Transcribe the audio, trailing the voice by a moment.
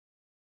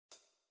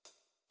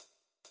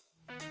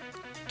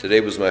Today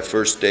was my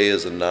first day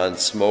as a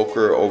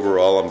non-smoker.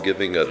 Overall, I'm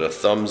giving it a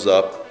thumbs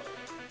up.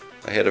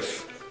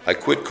 I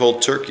quit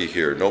cold turkey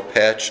here. No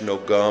patch, no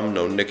gum,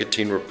 no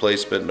nicotine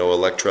replacement, no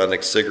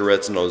electronic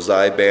cigarettes, no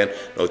Zyban,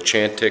 no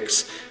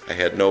Chantix. I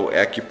had no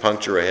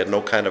acupuncture. I had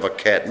no kind of a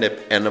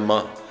catnip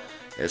enema,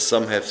 as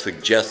some have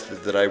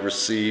suggested that I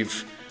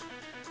receive.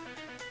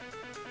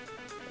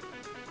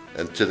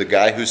 And to the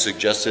guy who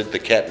suggested the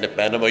catnip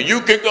enema,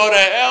 you can go to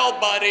hell,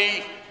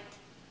 buddy!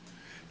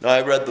 No,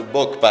 I read the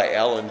book by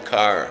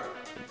Carr.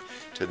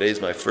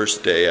 Today's my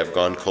first day. I've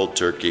gone cold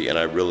turkey and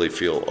I really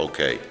feel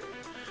okay.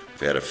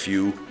 I've had a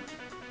few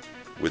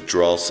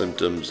withdrawal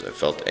symptoms. I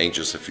felt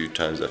anxious a few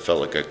times. I felt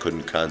like I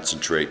couldn't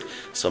concentrate.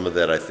 Some of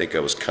that I think I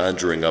was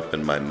conjuring up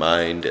in my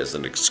mind as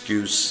an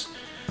excuse.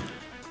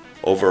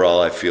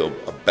 Overall, I feel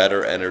a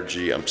better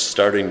energy. I'm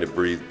starting to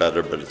breathe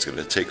better, but it's going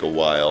to take a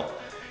while.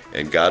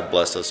 And God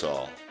bless us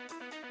all.